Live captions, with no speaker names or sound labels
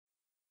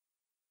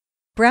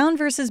Brown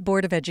v.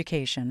 Board of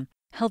Education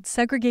held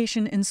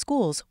segregation in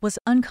schools was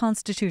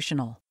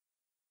unconstitutional.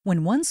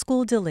 When one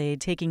school delayed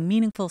taking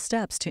meaningful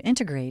steps to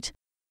integrate,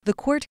 the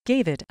court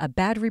gave it a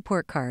bad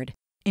report card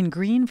in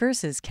Green v.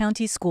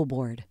 County School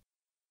Board.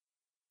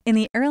 In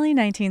the early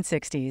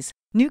 1960s,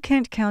 New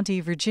Kent County,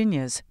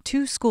 Virginia's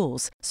 2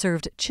 schools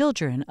served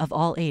children of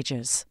all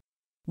ages.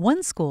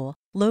 One school,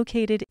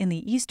 located in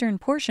the eastern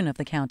portion of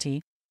the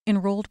county,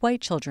 enrolled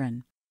white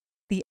children.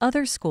 The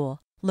other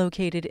school,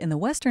 located in the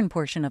western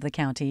portion of the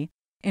county,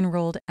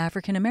 enrolled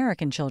African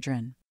American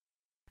children.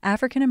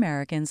 African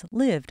Americans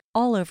lived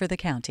all over the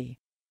county.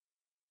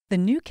 The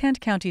New Kent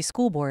County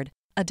School Board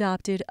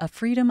adopted a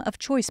freedom of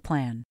choice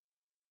plan.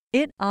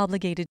 It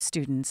obligated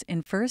students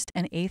in 1st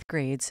and 8th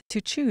grades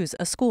to choose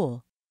a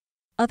school.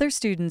 Other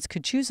students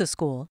could choose a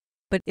school,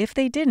 but if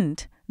they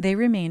didn't, they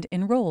remained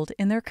enrolled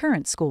in their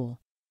current school.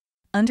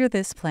 Under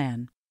this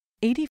plan,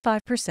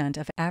 85%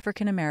 of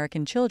African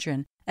American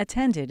children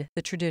attended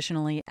the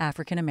traditionally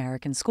African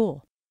American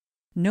school.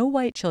 No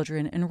white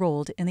children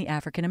enrolled in the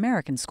African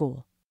American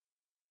school.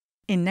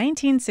 In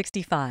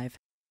 1965,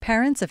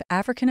 parents of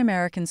African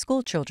American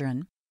school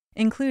children,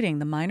 including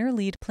the minor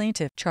lead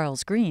plaintiff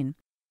Charles Green,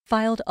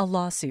 filed a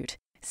lawsuit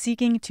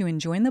seeking to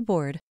enjoin the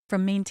board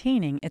from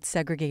maintaining its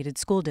segregated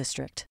school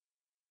district.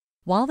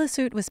 While the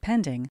suit was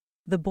pending,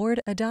 the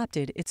board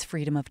adopted its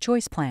freedom of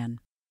choice plan.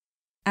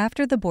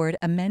 After the board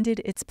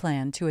amended its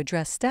plan to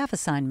address staff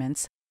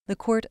assignments, the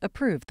court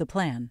approved the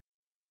plan.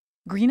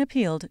 Green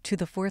appealed to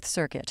the 4th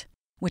Circuit,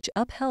 which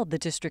upheld the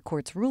district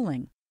court's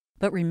ruling,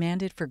 but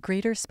remanded for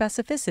greater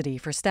specificity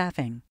for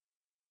staffing.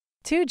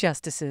 2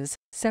 justices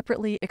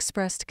separately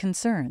expressed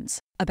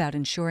concerns about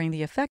ensuring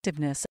the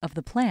effectiveness of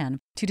the plan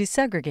to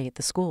desegregate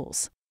the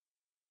schools.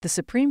 The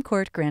Supreme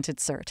Court granted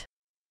cert.